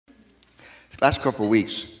Last couple of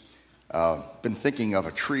weeks, been thinking of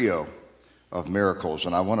a trio of miracles,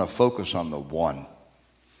 and I want to focus on the one.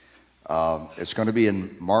 It's going to be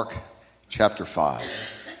in Mark chapter 5.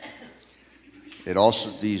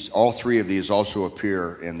 All three of these also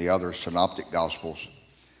appear in the other synoptic gospels,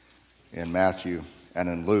 in Matthew and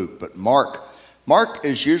in Luke. But Mark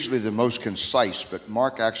is usually the most concise, but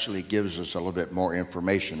Mark actually gives us a little bit more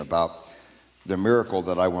information about the miracle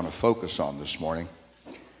that I want to focus on this morning.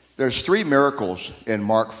 There's three miracles in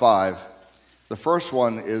Mark 5. The first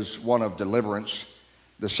one is one of deliverance.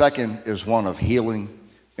 The second is one of healing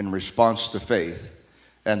in response to faith.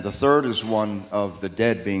 And the third is one of the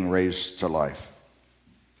dead being raised to life.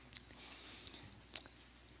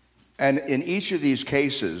 And in each of these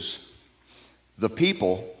cases, the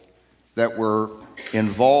people that were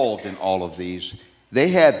involved in all of these, they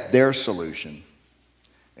had their solution,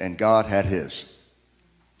 and God had his.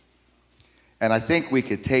 And I think we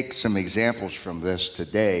could take some examples from this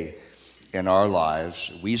today in our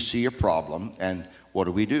lives. We see a problem, and what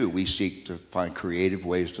do? We seek to find creative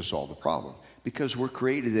ways to solve the problem, because we're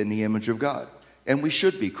created in the image of God, and we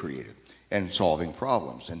should be creative in solving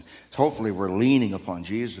problems. And hopefully we're leaning upon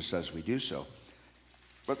Jesus as we do so.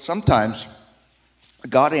 But sometimes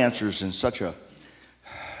God answers in such a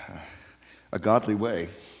godly way,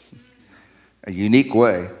 a unique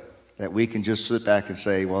way, that we can just sit back and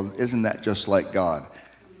say, well, isn't that just like God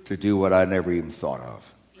to do what I never even thought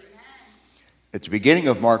of? Amen. At the beginning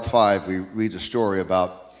of Mark 5, we read the story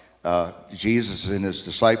about Jesus and his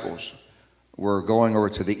disciples were going over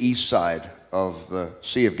to the east side of the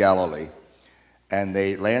Sea of Galilee, and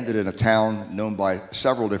they landed in a town known by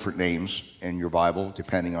several different names in your Bible,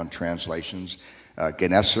 depending on translations.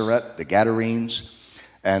 Gennesaret, the Gadarenes,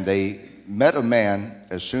 and they met a man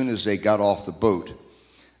as soon as they got off the boat,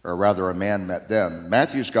 or rather a man met them.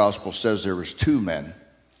 Matthew's gospel says there was two men,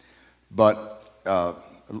 but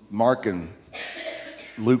Mark and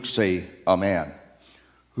Luke say a man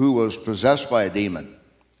who was possessed by a demon.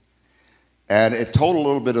 And it told a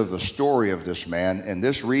little bit of the story of this man. In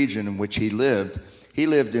this region in which he lived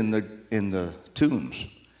in the tombs.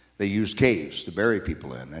 They used caves to bury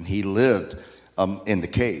people in, and he lived in the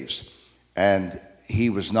caves. And he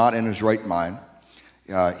was not in his right mind.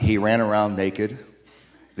 He ran around naked.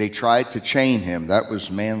 They tried to chain him. That was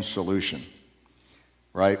man's solution,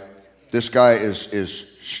 right? This guy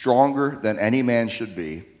is stronger than any man should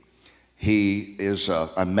be. He is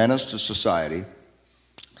a menace to society.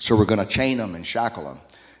 So we're going to chain him and shackle him.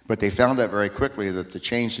 But they found out very quickly that the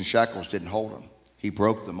chains and shackles didn't hold him. He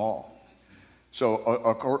broke them all. So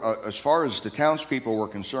as far as the townspeople were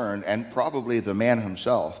concerned, and probably the man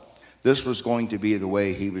himself, this was going to be the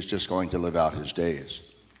way he was just going to live out his days.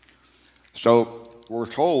 So we're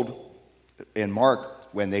told in Mark,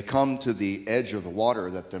 when they come to the edge of the water,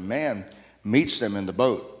 that the man meets them in the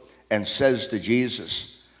boat and says to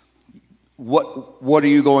Jesus, what are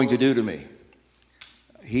you going to do to me?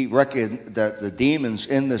 He reckoned that the demons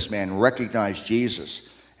in this man recognized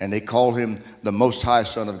Jesus, and they call him the Most High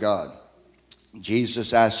Son of God.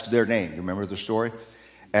 Jesus asked their name. You remember the story?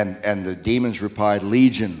 And the demons replied,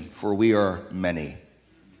 Legion, for we are many.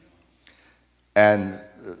 And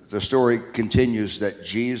the story continues that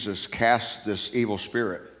Jesus cast this evil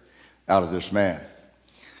spirit out of this man.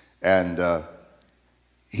 And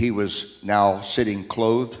he was now sitting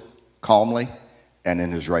clothed, calmly, and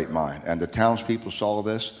in his right mind. And the townspeople saw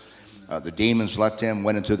this. The demons left him,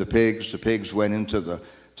 went into the pigs. The pigs went into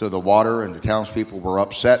the water, and the townspeople were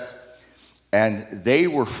upset. And they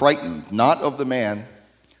were frightened, not of the man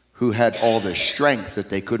who had all this strength that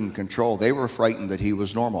they couldn't control. They were frightened that he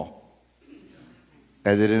was normal.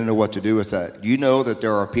 And they didn't know what to do with that. You know that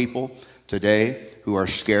there are people today who are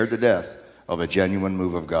scared to death of a genuine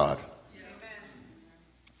move of God.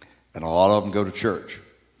 And a lot of them go to church.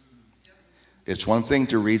 It's one thing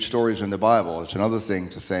to read stories in the Bible. It's another thing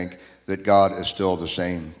to think that God is still the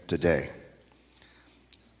same today.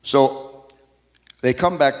 So they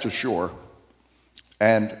come back to shore,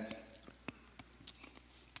 and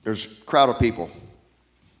there's a crowd of people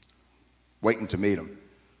waiting to meet him,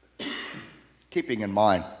 keeping in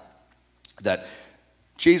mind that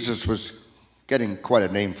Jesus was getting quite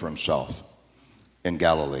a name for himself in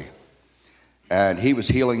Galilee, and he was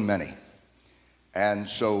healing many. And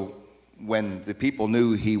so when the people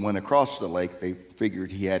knew he went across the lake, they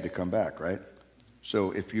figured he had to come back, right?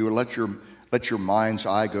 So if you let your mind's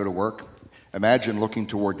eye go to work, imagine looking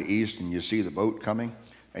toward the east and you see the boat coming,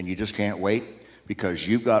 and you just can't wait because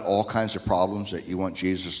you've got all kinds of problems that you want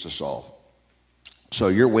Jesus to solve. So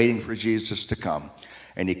you're waiting for Jesus to come,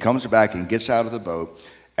 and he comes back and gets out of the boat,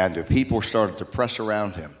 and the people started to press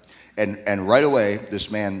around him. And right away,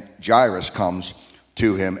 this man, Jairus, comes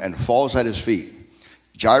to him and falls at his feet.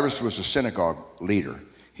 Jairus was a synagogue leader.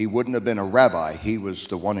 He wouldn't have been a rabbi. He was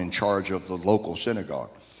the one in charge of the local synagogue.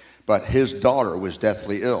 But his daughter was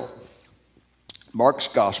deathly ill. Mark's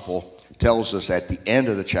gospel tells us at the end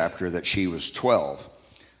of the chapter that she was 12.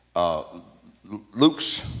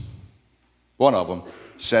 Luke's, one of them,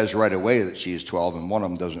 says right away that she's 12, and one of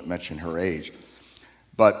them doesn't mention her age.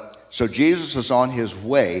 But so Jesus is on his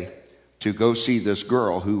way to go see this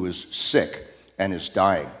girl who is sick and is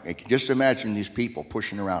dying. You can just imagine these people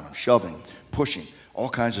pushing around him, shoving, pushing, all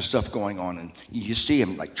kinds of stuff going on. And you see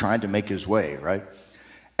him like trying to make his way, right?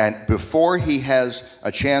 And before he has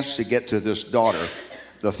a chance to get to this daughter,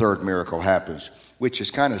 the third miracle happens, which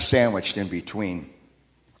is kind of sandwiched in between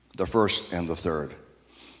the first and the third.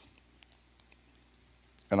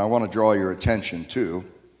 And I want to draw your attention to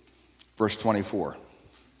verse 24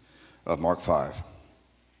 of Mark 5.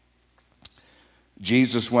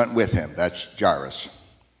 Jesus went with him, that's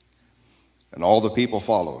Jairus, and all the people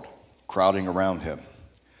followed, crowding around him.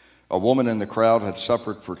 A woman in the crowd had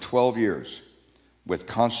suffered for 12 years with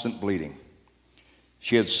constant bleeding.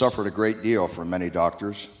 She had suffered a great deal from many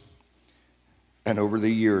doctors, and over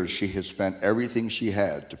the years she had spent everything she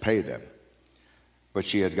had to pay them, but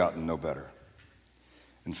she had gotten no better.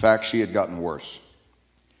 In fact, she had gotten worse.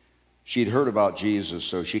 She'd heard about Jesus,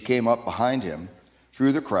 so she came up behind him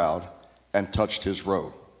through the crowd and touched his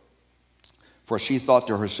robe. For she thought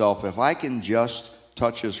to herself, if I can just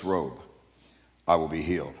touch his robe, I will be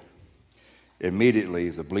healed.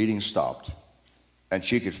 Immediately the bleeding stopped, and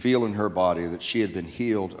she could feel in her body that she had been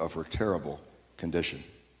healed of her terrible condition.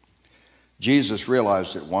 Jesus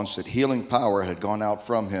realized at once that healing power had gone out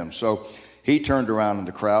from him, so he turned around in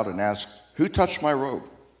the crowd and asked, who touched my robe?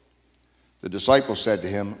 The disciples said to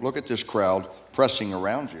him, look at this crowd pressing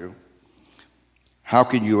around you. How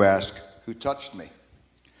can you ask, who touched me?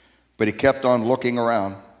 But he kept on looking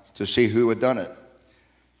around to see who had done it.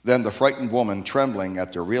 Then the frightened woman, trembling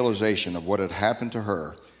at the realization of what had happened to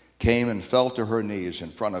her, came and fell to her knees in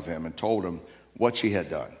front of him and told him what she had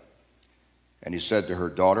done. And he said to her,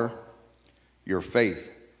 daughter, your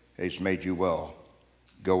faith has made you well.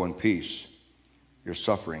 Go in peace. Your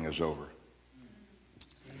suffering is over.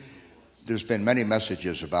 There's been many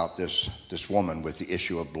messages about this woman with the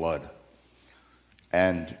issue of blood.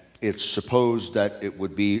 And it's supposed that it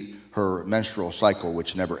would be her menstrual cycle,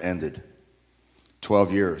 which never ended.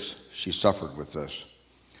 12 years she suffered with this.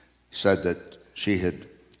 Said that she had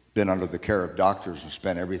been under the care of doctors and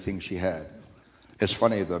spent everything she had. It's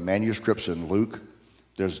funny, the manuscripts in Luke,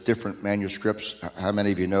 there's different manuscripts. How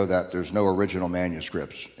many of you know that there's no original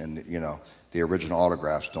manuscripts? And, you know, the original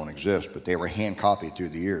autographs don't exist, but they were hand copied through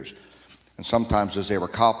the years. And sometimes as they were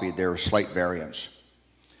copied, there were slight variants.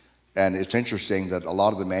 And it's interesting that a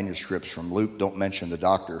lot of the manuscripts from Luke don't mention the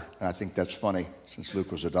doctor. And I think that's funny, since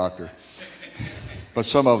Luke was a doctor. But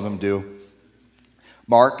some of them do.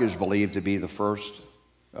 Mark is believed to be the first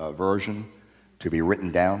version to be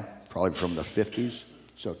written down, probably from the 50s,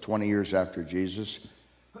 so 20 years after Jesus.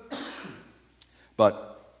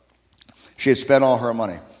 But she had spent all her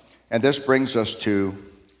money. And this brings us to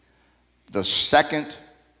the second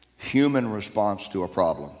human response to a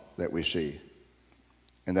problem that we see.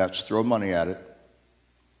 And that's throw money at it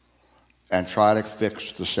and try to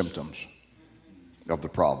fix the symptoms of the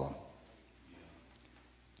problem.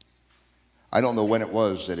 I don't know when it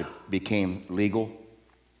was that it became legal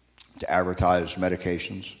to advertise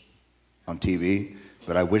medications on TV,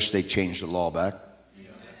 but I wish they changed the law back.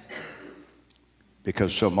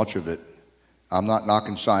 Because so much of it, I'm not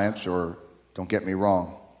knocking science, or don't get me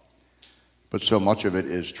wrong, but so much of it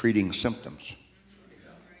is treating symptoms.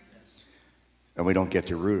 And we don't get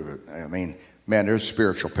to the root of it. I mean, man, there's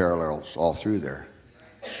spiritual parallels all through there.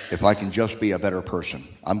 If I can just be a better person,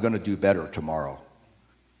 I'm going to do better tomorrow.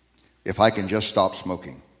 If I can just stop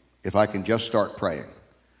smoking, if I can just start praying.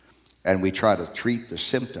 And we try to treat the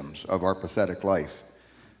symptoms of our pathetic life,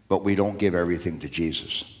 but we don't give everything to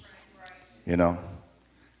Jesus. You know?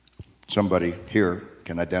 Somebody here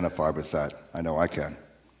can identify with that. I know I can.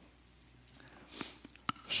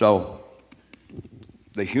 So,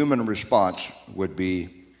 the human response would be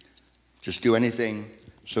just do anything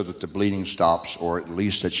so that the bleeding stops, or at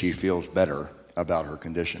least that she feels better about her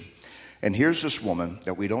condition. And here's this woman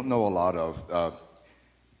that we don't know a lot of.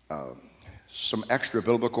 Some extra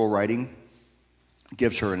biblical writing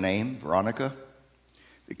gives her a name, Veronica.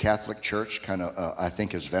 The Catholic Church kind of, I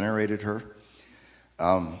think, has venerated her.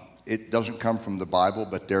 It doesn't come from the Bible,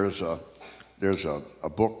 but there's a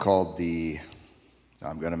book called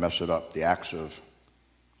I'm going to mess it up, the Acts of,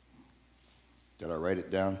 did I write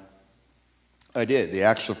it down? I did, the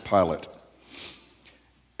Acts of Pilate.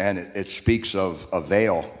 And it speaks of a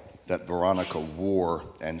veil that Veronica wore,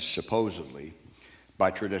 and supposedly,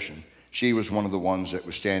 by tradition, she was one of the ones that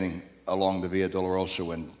was standing along the Via Dolorosa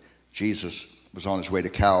when Jesus was on his way to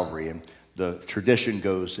Calvary. And the tradition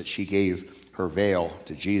goes that she gave her veil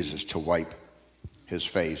to Jesus to wipe his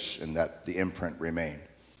face and that the imprint remained.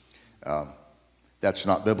 That's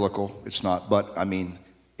not biblical. It's not, but I mean,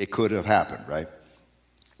 it could have happened, right?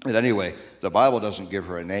 But anyway, the Bible doesn't give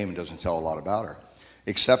her a name and doesn't tell a lot about her,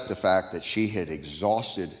 except the fact that she had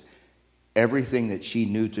exhausted everything that she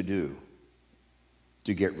knew to do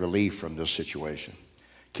to get relief from this situation.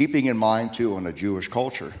 Keeping in mind, too, in a Jewish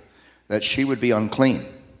culture, that she would be unclean.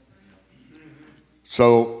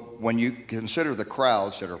 So when you consider the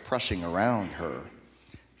crowds that are pressing around her,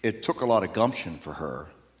 it took a lot of gumption for her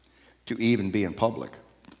to even be in public.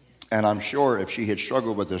 And I'm sure if she had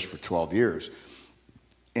struggled with this for 12 years,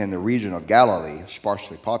 in the region of Galilee,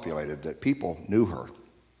 sparsely populated, that people knew her.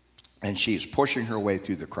 And she's pushing her way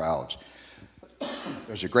through the crowds.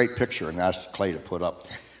 There's a great picture, and I asked Clay to put up,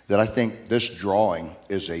 that I think this drawing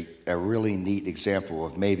is a really neat example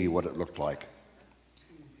of maybe what it looked like.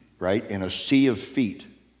 Right? In a sea of feet,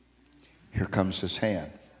 here comes his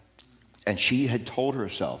hand. And she had told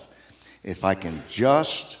herself, if I can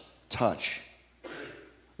just touch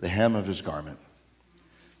the hem of his garment,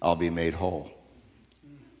 I'll be made whole.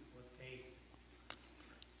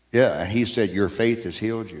 Yeah, and he said, your faith has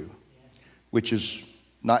healed you, which is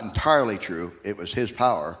not entirely true. It was his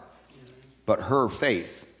power, but her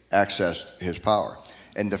faith accessed his power.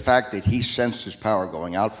 And the fact that he sensed his power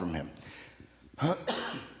going out from him. A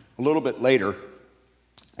little bit later,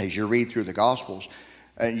 as you read through the Gospels,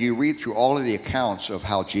 and you read through all of the accounts of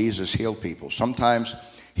how Jesus healed people. Sometimes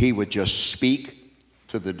he would just speak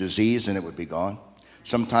to the disease and it would be gone.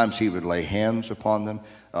 Sometimes he would lay hands upon them.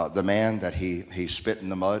 The man that he spit in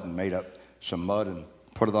the mud and made up some mud and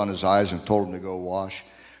put it on his eyes and told him to go wash.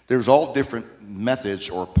 There's all different methods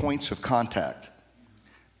or points of contact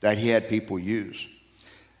that he had people use.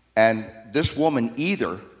 And this woman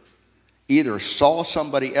either saw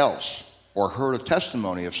somebody else or heard a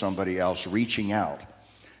testimony of somebody else reaching out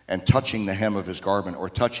and touching the hem of his garment or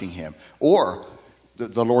touching him. Or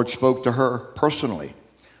the Lord spoke to her personally.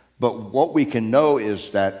 But what we can know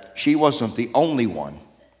is that she wasn't the only one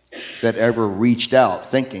that ever reached out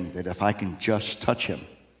thinking that if I can just touch him,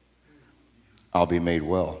 I'll be made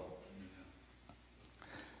well.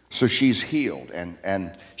 So she's healed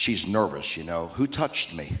and she's nervous, you know. Who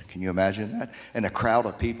touched me? Can you imagine that? And a crowd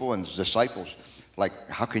of people and disciples, like,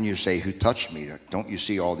 how can you say who touched me? Don't you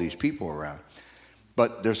see all these people around?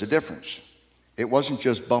 But there's a difference. It wasn't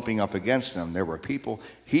just bumping up against them. There were people.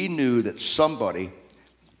 He knew that somebody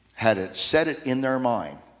had it set it in their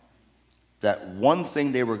mind that one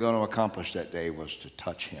thing they were going to accomplish that day was to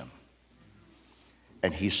touch him.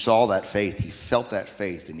 And he saw that faith, he felt that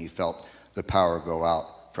faith, and he felt the power go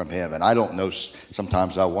out from him. And I don't know,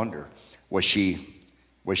 sometimes I wonder, was she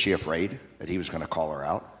afraid that he was going to call her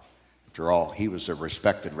out? After all, he was a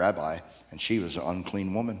respected rabbi, and she was an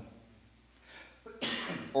unclean woman.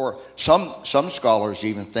 Or some scholars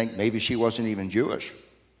even think maybe she wasn't even Jewish.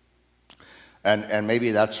 And maybe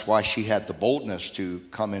that's why she had the boldness to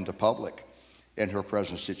come into public in her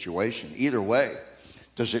present situation. Either way,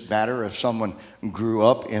 does it matter if someone grew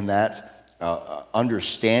up in that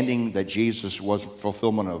understanding that Jesus was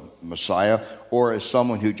fulfillment of Messiah, or as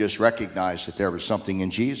someone who just recognized that there was something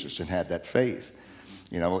in Jesus and had that faith?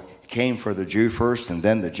 You know, he came for the Jew first and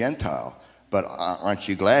then the Gentile. But aren't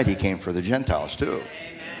you glad he came for the Gentiles too?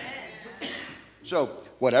 Amen. So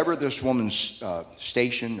whatever this woman's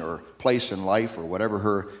station or place in life, or whatever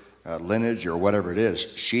her lineage or whatever it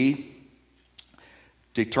is, she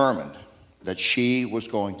determined that she was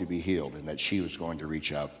going to be healed and that she was going to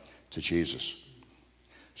reach out to Jesus.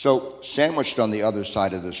 So sandwiched on the other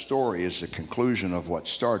side of this story is the conclusion of what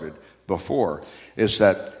started before, is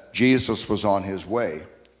that Jesus was on his way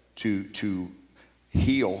to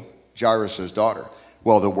heal Jairus' daughter.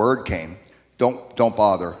 Well, the word came, don't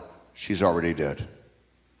bother, she's already dead.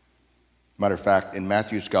 Matter of fact, in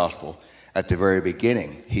Matthew's gospel, at the very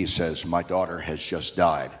beginning, he says, my daughter has just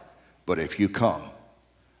died, but if you come,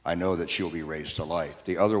 I know that she'll be raised to life.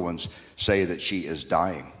 The other ones say that she is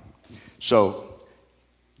dying. So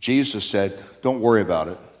Jesus said, don't worry about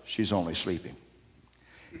it, she's only sleeping.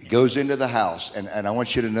 He goes into the house, and I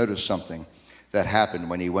want you to notice something that happened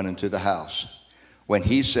when he went into the house. When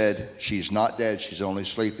he said, she's not dead, she's only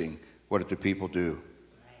sleeping, what did the people do?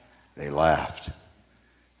 They laughed.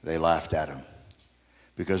 They laughed at him.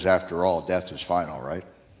 Because after all, death is final, right?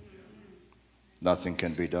 Nothing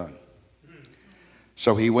can be done.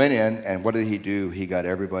 So he went in, and what did he do? He got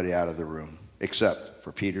everybody out of the room, except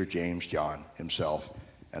for Peter, James, John, himself,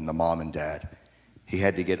 and the mom and dad. He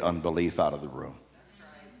had to get unbelief out of the room.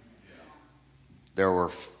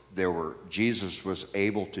 Jesus was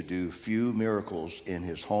able to do few miracles in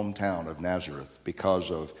his hometown of Nazareth because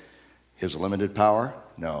of his limited power?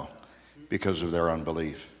 No, because of their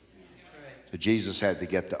unbelief. So Jesus had to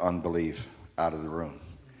get the unbelief out of the room.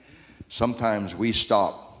 Sometimes we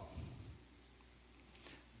stop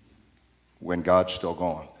when God's still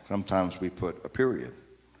going. Sometimes we put a period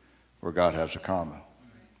where God has a comma.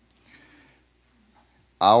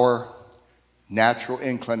 Our natural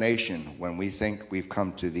inclination when we think we've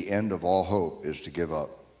come to the end of all hope is to give up.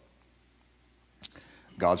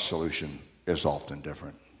 God's solution is often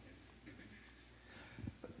different.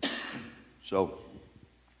 So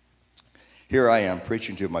here I am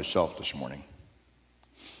preaching to myself this morning.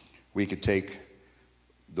 We could take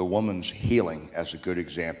the woman's healing as a good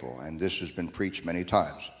example, and this has been preached many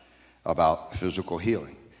times about physical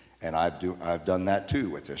healing, and I've done that too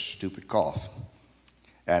with this stupid cough.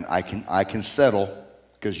 And I can settle,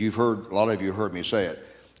 because a lot of you heard me say it.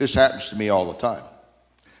 This happens to me all the time.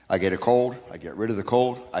 I get a cold, I get rid of the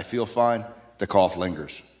cold, I feel fine, the cough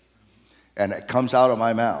lingers. And it comes out of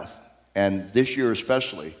my mouth. And this year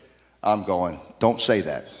especially, I'm going, don't say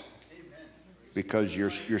that. Because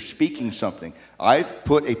you're speaking something. I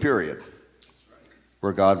put a period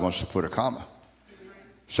where God wants to put a comma.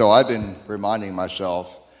 So I've been reminding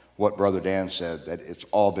myself what Brother Dan said, that it's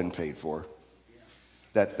all been paid for.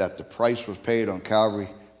 That the price was paid on Calvary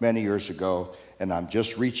many years ago, and I'm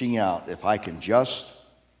just reaching out. If I can just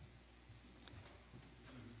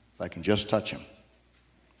touch him.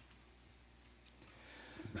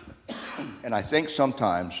 And I think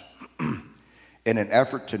sometimes in an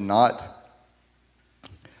effort to not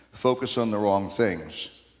focus on the wrong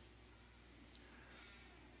things,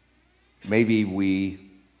 maybe we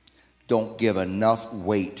don't give enough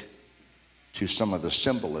weight to some of the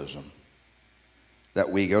symbolism that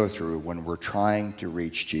we go through when we're trying to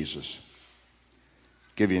reach Jesus.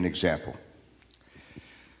 I'll give you an example.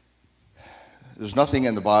 There's nothing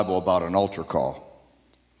in the Bible about an altar call.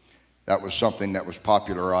 That was something that was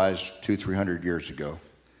popularized 200-300 years ago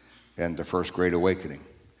in the First Great Awakening.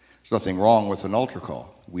 There's nothing wrong with an altar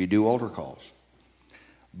call. We do altar calls.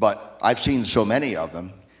 But I've seen so many of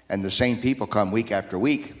them, and the same people come week after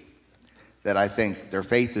week, that I think their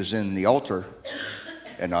faith is in the altar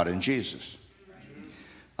and not in Jesus.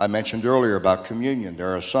 I mentioned earlier about communion.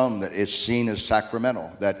 There are some that it's seen as sacramental,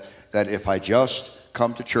 that if I just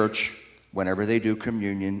come to church whenever they do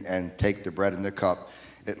communion and take the bread and the cup,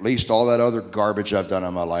 at least all that other garbage I've done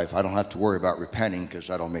in my life, I don't have to worry about repenting because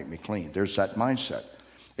that'll make me clean. There's that mindset.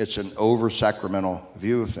 It's an over-sacramental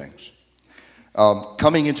view of things.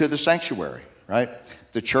 Coming into the sanctuary, right?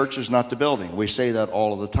 The church is not the building. We say that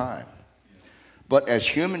all of the time. But as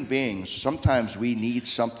human beings, sometimes we need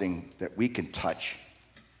something that we can touch,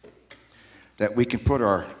 that we can put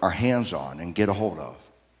our hands on and get a hold of,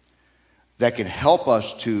 that can help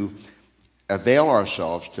us to avail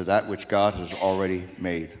ourselves to that which God has already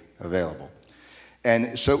made available.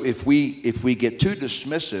 And so if we get too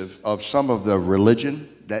dismissive of some of the religion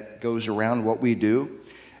that goes around what we do,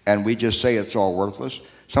 and we just say it's all worthless,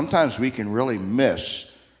 sometimes we can really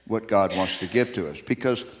miss what God wants to give to us.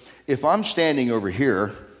 Because if I'm standing over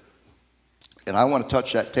here and I want to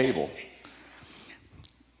touch that table,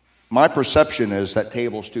 my perception is that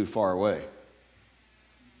table's too far away.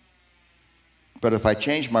 But if I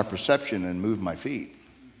change my perception and move my feet,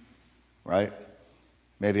 right,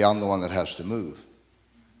 maybe I'm the one that has to move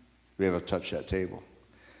to be able to touch that table.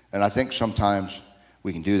 And I think sometimes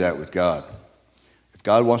we can do that with God. If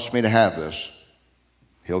God wants me to have this,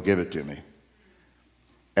 he'll give it to me.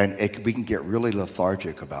 And we can get really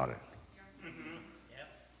lethargic about it.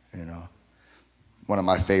 You know, one of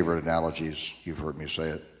my favorite analogies, you've heard me say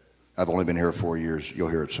it. I've only been here 4 years. You'll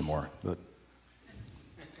hear it some more. But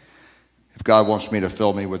if God wants me to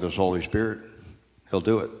fill me with his Holy Spirit, he'll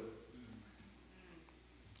do it.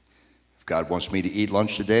 If God wants me to eat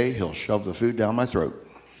lunch today, he'll shove the food down my throat.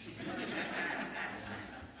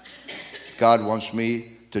 If God wants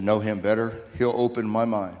me to know him better, he'll open my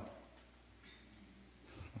mind.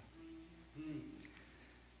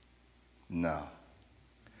 No.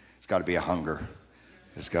 It's got to be a hunger.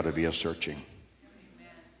 It's got to be a searching.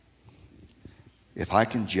 If I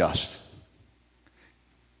can just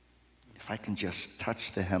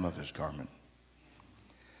touch the hem of his garment.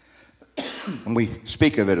 And we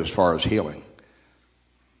speak of it as far as healing,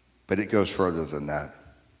 but it goes further than that.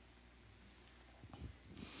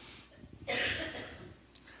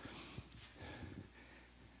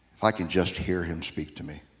 If If I can just hear him speak to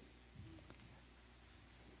me.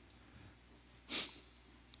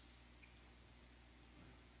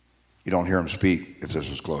 You don't hear him speak if this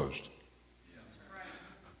is closed.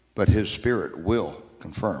 But his spirit will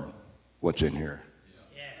confirm what's in here.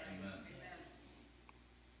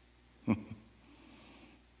 If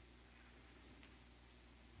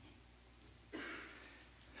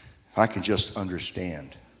I can just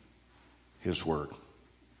understand his word,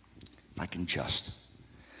 if I could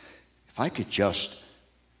just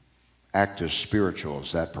act as spiritual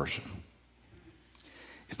as that person,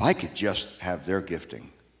 if I could just have their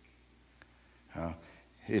gifting,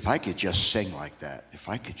 if I could just sing like that, if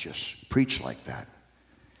I could just preach like that,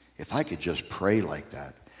 if I could just pray like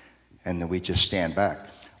that, and then we just stand back.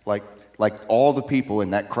 Like all the people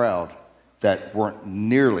in that crowd that weren't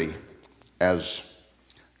nearly as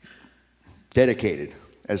dedicated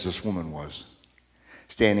as this woman was,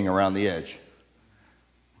 standing around the edge,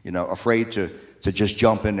 afraid to just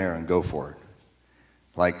jump in there and go for it.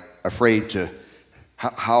 Like afraid to,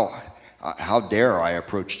 how dare I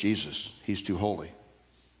approach Jesus? He's too holy.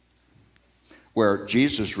 Where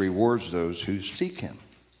Jesus rewards those who seek him.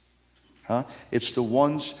 It's the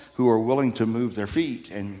ones who are willing to move their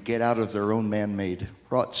feet and get out of their own man-made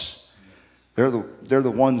ruts. They're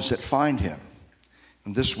the ones that find him.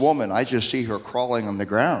 And this woman, I just see her crawling on the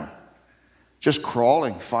ground. Just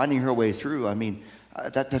crawling, finding her way through. I mean,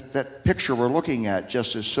 that picture we're looking at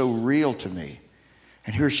just is so real to me.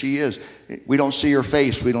 And here she is. We don't see her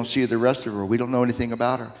face. We don't see the rest of her. We don't know anything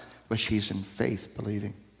about her. But she's in faith,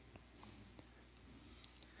 believing.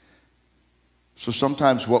 So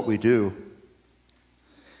sometimes what we do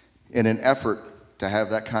in an effort to have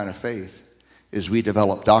that kind of faith is we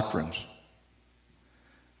develop doctrines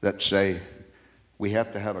that say we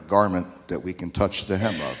have to have a garment that we can touch the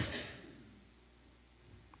hem of.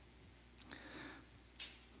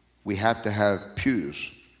 We have to have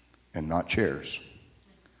pews and not chairs.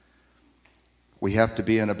 We have to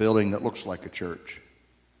be in a building that looks like a church.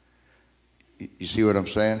 You see what I'm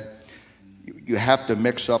saying? You have to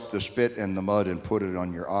mix up the spit and the mud and put it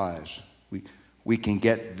on your eyes. We can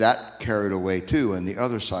get that carried away too on the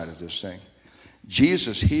other side of this thing.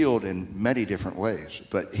 Jesus healed in many different ways,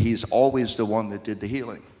 but he's always the one that did the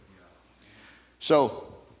healing.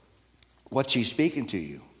 So, what's he speaking to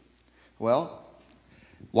you? Well,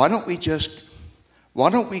 why don't we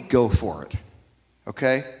go for it?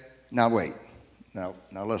 Okay? Now wait. Now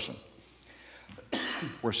listen.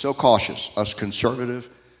 We're so cautious, us conservative.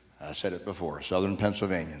 I said it before, Southern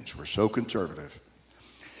Pennsylvanians. We're so conservative.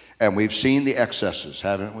 And we've seen the excesses,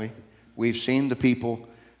 haven't we? We've seen the people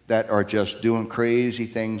that are just doing crazy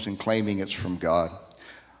things and claiming it's from God.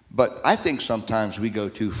 But I think sometimes we go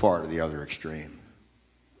too far to the other extreme.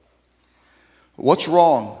 What's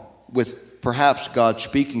wrong with perhaps God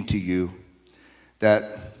speaking to you that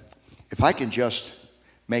if I can just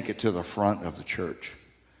make it to the front of the church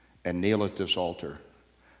and kneel at this altar,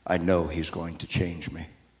 I know he's going to change me.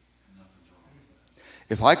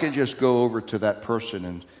 If I can just go over to that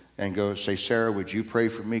person and go say, Sarah, would you pray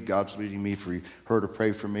for me? God's leading me for her to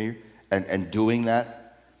pray for me. And doing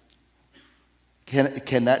that,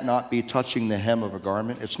 can that not be touching the hem of a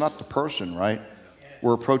garment? It's not the person, right?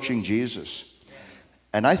 We're approaching Jesus.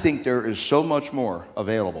 And I think there is so much more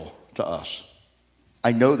available to us.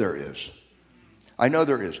 I know there is. I know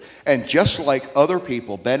there is. And just like other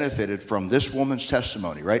people benefited from this woman's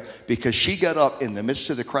testimony, right? Because she got up in the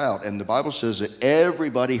midst of the crowd, and the Bible says that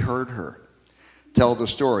everybody heard her tell the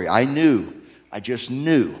story. I just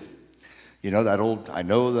knew. You know, that old, I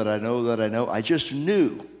know. I just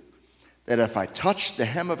knew that if I touched the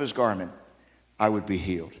hem of his garment, I would be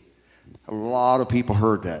healed. A lot of people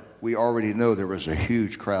heard that. We already know there was a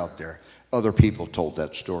huge crowd there. Other people told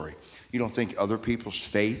that story. You don't think other people's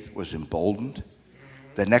faith was emboldened?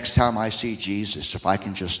 The next time I see Jesus, if I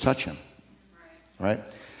can just touch him, right?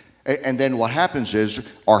 And then what happens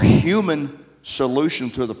is our human solution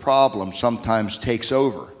to the problem sometimes takes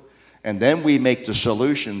over. And then we make the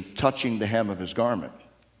solution touching the hem of his garment.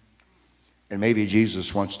 And maybe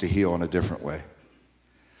Jesus wants to heal in a different way.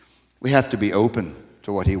 We have to be open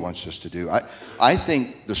to what he wants us to do. I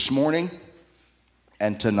think this morning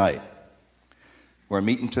and tonight, we're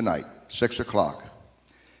meeting tonight, 6 o'clock.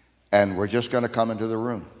 And we're just going to come into the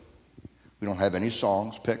room. We don't have any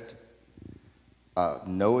songs picked,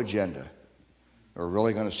 no agenda. We're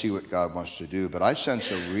really going to see what God wants to do. But I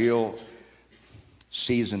sense a real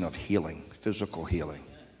season of healing, physical healing.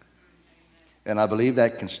 And I believe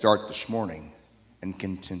that can start this morning and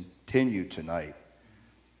can continue tonight.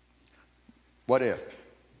 What if,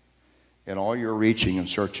 in all your reaching and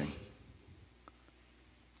searching,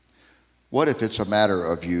 What if it's a matter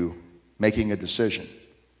of you making a decision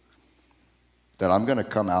that I'm going to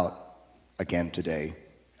come out again today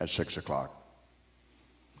at 6 o'clock,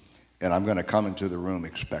 and I'm going to come into the room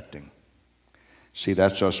expecting? See,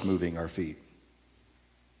 that's us moving our feet.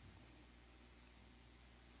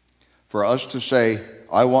 For us to say,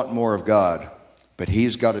 I want more of God, but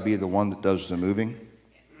he's got to be the one that does the moving.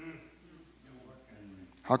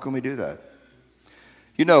 How can we do that?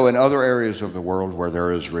 You know, in other areas of the world where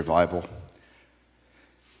there is revival,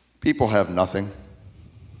 people have nothing.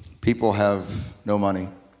 People have no money.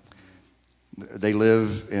 They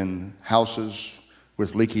live in houses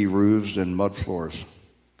with leaky roofs and mud floors.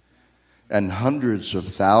 And hundreds of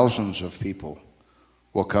thousands of people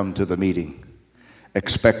will come to the meeting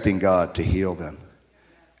expecting God to heal them.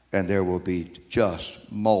 And there will be just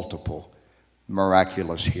multiple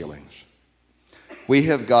miraculous healings. We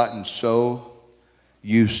have gotten so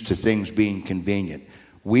used to things being convenient.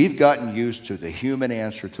 We've gotten used to the human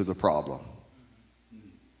answer to the problem.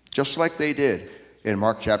 Just like they did in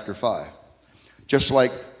Mark chapter 5. Just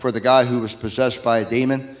like for the guy who was possessed by a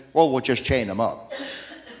demon, well, we'll just chain him up.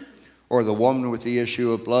 Or the woman with the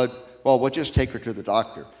issue of blood, well, we'll just take her to the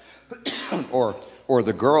doctor. or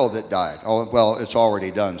the girl that died, oh, well, it's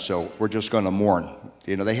already done, so we're just going to mourn.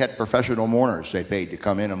 You know, they had professional mourners they paid to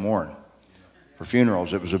come in and mourn. For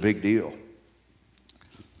funerals, it was a big deal.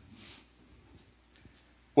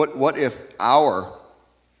 What if our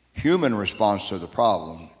human response to the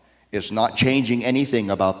problem is not changing anything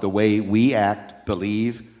about the way we act,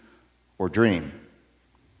 believe, or dream,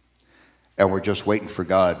 and we're just waiting for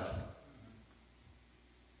God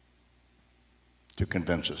to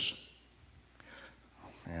convince us?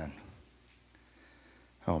 Man.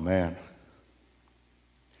 Oh, man.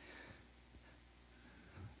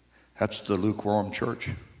 That's the lukewarm church.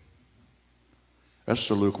 That's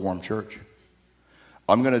the lukewarm church.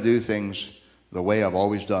 I'm going to do things the way I've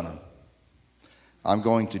always done them. I'm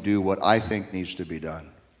going to do what I think needs to be done.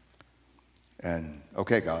 And,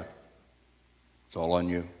 okay, God, it's all on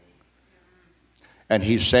you. And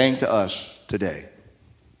he's saying to us today,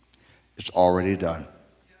 it's already done.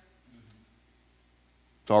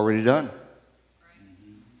 It's already done.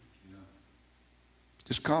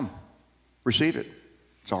 Just come. Receive it.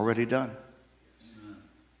 It's already done.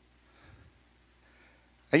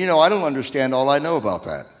 And you know, I don't understand all I know about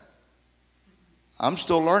that. I'm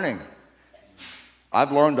still learning.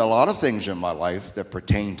 I've learned a lot of things in my life that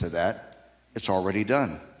pertain to that. It's already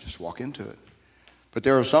done. Just walk into it. But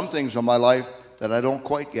there are some things in my life that I don't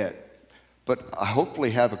quite get. But I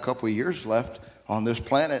hopefully have a couple of years left on this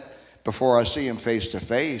planet before I see him face to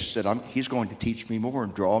face, that he's going to teach me more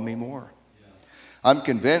and draw me more. Yeah. I'm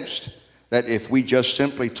convinced that if we just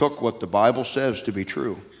simply took what the Bible says to be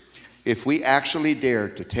true, if we actually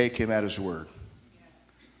dared to take him at his word,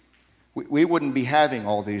 we wouldn't be having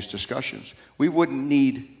all these discussions. We wouldn't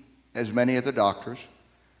need as many of the doctors.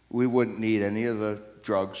 We wouldn't need any of the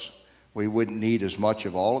drugs. We wouldn't need as much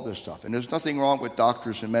of all of this stuff. And there's nothing wrong with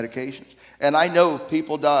doctors and medications. And I know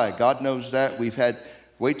people die. God knows that. We've had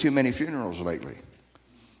way too many funerals lately.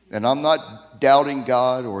 And I'm not doubting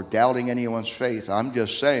God or doubting anyone's faith. I'm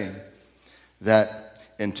just saying that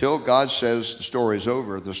until God says the story's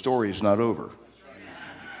over, the story's not over.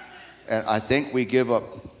 And I think we give up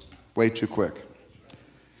way too quick.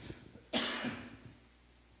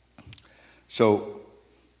 So,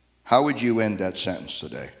 how would you end that sentence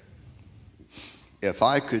today? If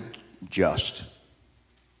I could just.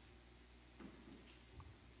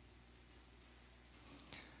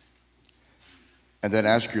 And then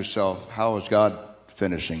ask yourself, how is God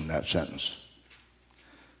finishing that sentence?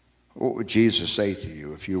 What would Jesus say to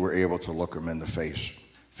you if you were able to look him in the face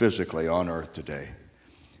physically on earth today?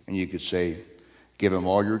 And you could say, give him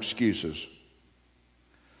all your excuses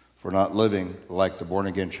for not living like the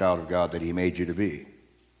born-again child of God that he made you to be.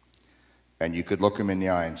 And you could look him in the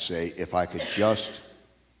eye and say, if I could just,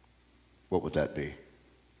 what would that be?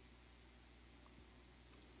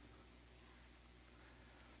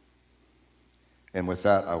 And with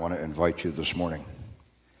that, I want to invite you this morning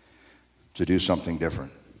to do something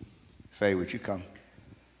different. Faye, would you come?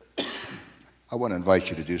 I want to invite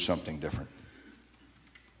you to do something different.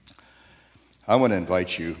 I want to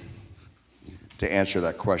invite you to answer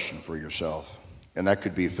that question for yourself. And that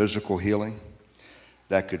could be physical healing.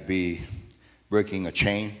 That could be breaking a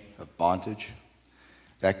chain of bondage.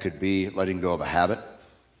 That could be letting go of a habit.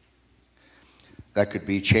 That could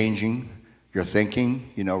be changing your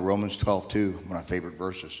thinking. You know, Romans 12:2, one of my favorite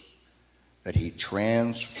verses, that he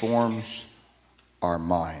transforms our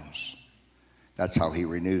minds. That's how he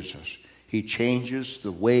renews us. He changes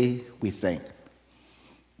the way we think.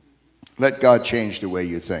 Let God change the way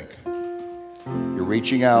you think. You're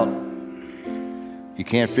reaching out. You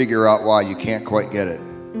can't figure out why. You can't quite get it.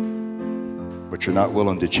 But you're not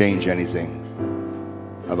willing to change anything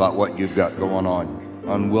about what you've got going on.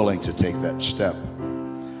 Unwilling to take that step.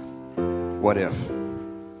 What if?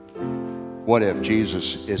 What if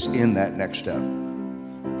Jesus is in that next step?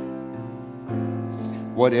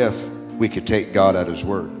 What if we could take God at His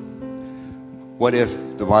word? What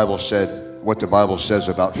if the Bible said, what the Bible says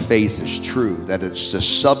about faith is true, that it's the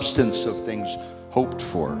substance of things hoped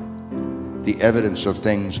for, the evidence of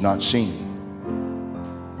things not seen?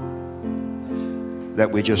 That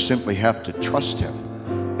we just simply have to trust Him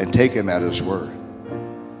and take Him at His word.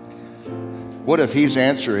 What if He's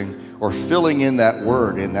answering or filling in that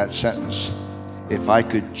word in that sentence? If I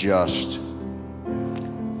could just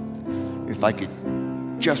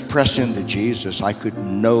press into Jesus, I could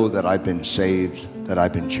know that I've been saved, that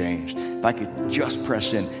I've been changed. If I could just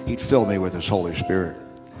press in, He'd fill me with His Holy Spirit,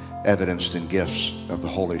 evidenced in gifts of the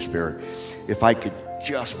Holy Spirit. If I could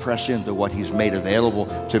just press into what He's made available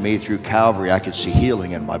to me through Calvary, I could see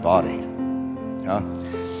healing in my body.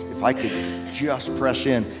 If I could just press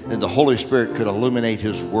in, then the Holy Spirit could illuminate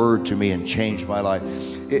His word to me and change my life.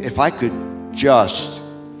 If I could just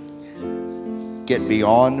get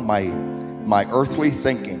beyond my earthly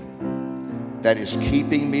thinking that is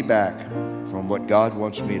keeping me back from what God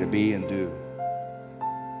wants me to be and do,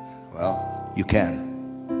 well, you can.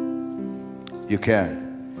 You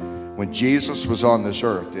can. When Jesus was on this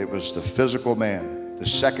earth, it was the physical man, the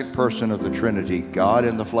second person of the Trinity, God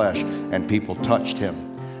in the flesh, and people touched Him.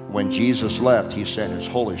 When Jesus left, He sent His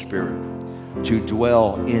Holy Spirit to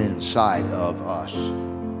dwell inside of us.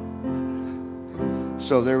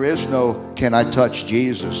 So there is no, can I touch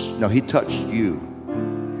Jesus? No, He touched you.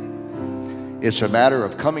 It's a matter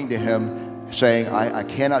of coming to Him saying, I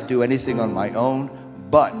cannot do anything on my own,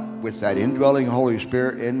 but with that indwelling Holy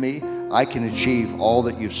Spirit in me, I can achieve all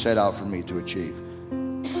that you've set out for me to achieve.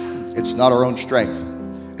 It's not our own strength.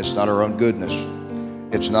 It's not our own goodness.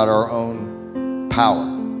 It's not our own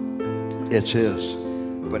power. It's His,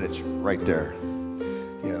 but it's right there.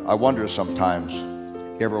 Yeah, I wonder sometimes,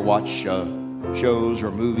 you ever watch shows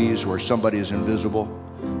or movies where somebody is invisible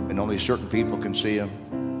and only certain people can see him?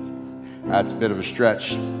 That's a bit of a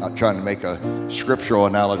stretch. Not trying to make a scriptural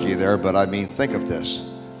analogy there, but I mean, think of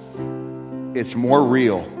this. It's more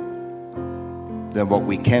real than what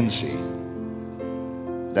we can see.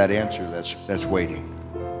 That answer that's waiting.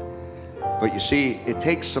 But you see, it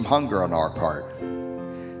takes some hunger on our part.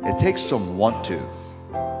 It takes some want to.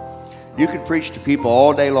 You can preach to people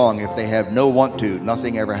all day long. If they have no want to,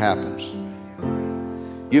 nothing ever happens.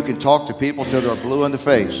 You can talk to people till they're blue in the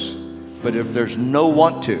face, but if there's no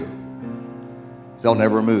want to, they'll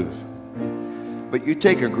never move. But you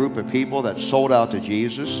take a group of people that sold out to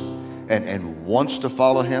Jesus and wants to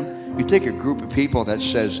follow Him. You take a group of people that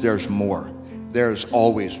says there's more. There's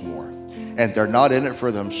always more. And they're not in it for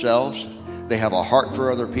themselves. They have a heart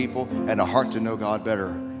for other people and a heart to know God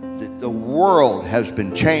better. The world has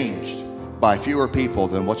been changed by fewer people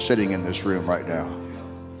than what's sitting in this room right now.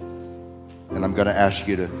 And I'm going to ask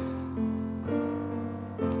you to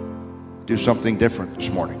do something different this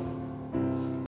morning.